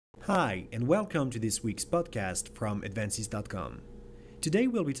Hi, and welcome to this week's podcast from advertisers.com. Today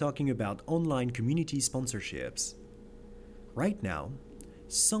we'll be talking about online community sponsorships. Right now,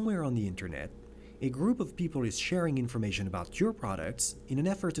 somewhere on the internet, a group of people is sharing information about your products in an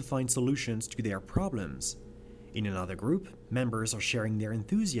effort to find solutions to their problems. In another group, members are sharing their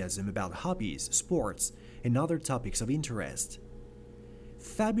enthusiasm about hobbies, sports, and other topics of interest.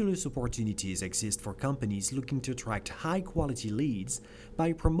 Fabulous opportunities exist for companies looking to attract high-quality leads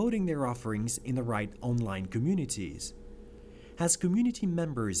by promoting their offerings in the right online communities. As community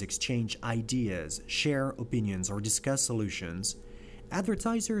members exchange ideas, share opinions, or discuss solutions,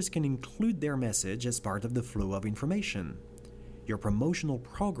 advertisers can include their message as part of the flow of information. Your promotional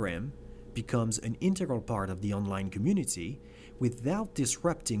program becomes an integral part of the online community without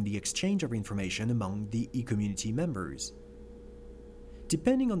disrupting the exchange of information among the e-community members.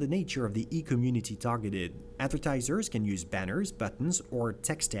 Depending on the nature of the e-community targeted, advertisers can use banners, buttons, or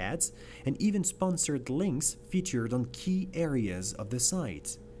text ads, and even sponsored links featured on key areas of the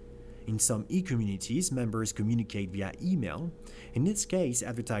site. In some e-communities, members communicate via email. In this case,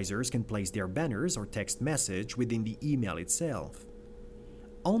 advertisers can place their banners or text message within the email itself.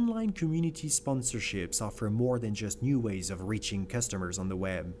 Online community sponsorships offer more than just new ways of reaching customers on the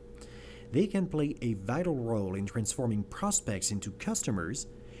web. They can play a vital role in transforming prospects into customers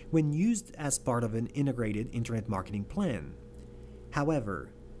when used as part of an integrated internet marketing plan.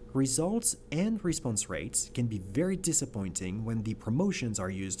 However, results and response rates can be very disappointing when the promotions are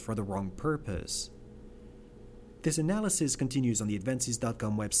used for the wrong purpose. This analysis continues on the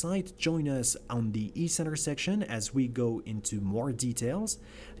advertisers.com website. Join us on the eCenter section as we go into more details.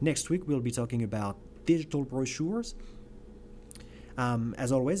 Next week, we'll be talking about digital brochures.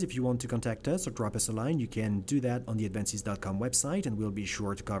 As always, if you want to contact us or drop us a line, you can do that on the advertisers.com website, and we'll be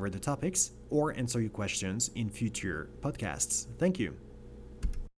sure to cover the topics or answer your questions in future podcasts. Thank you.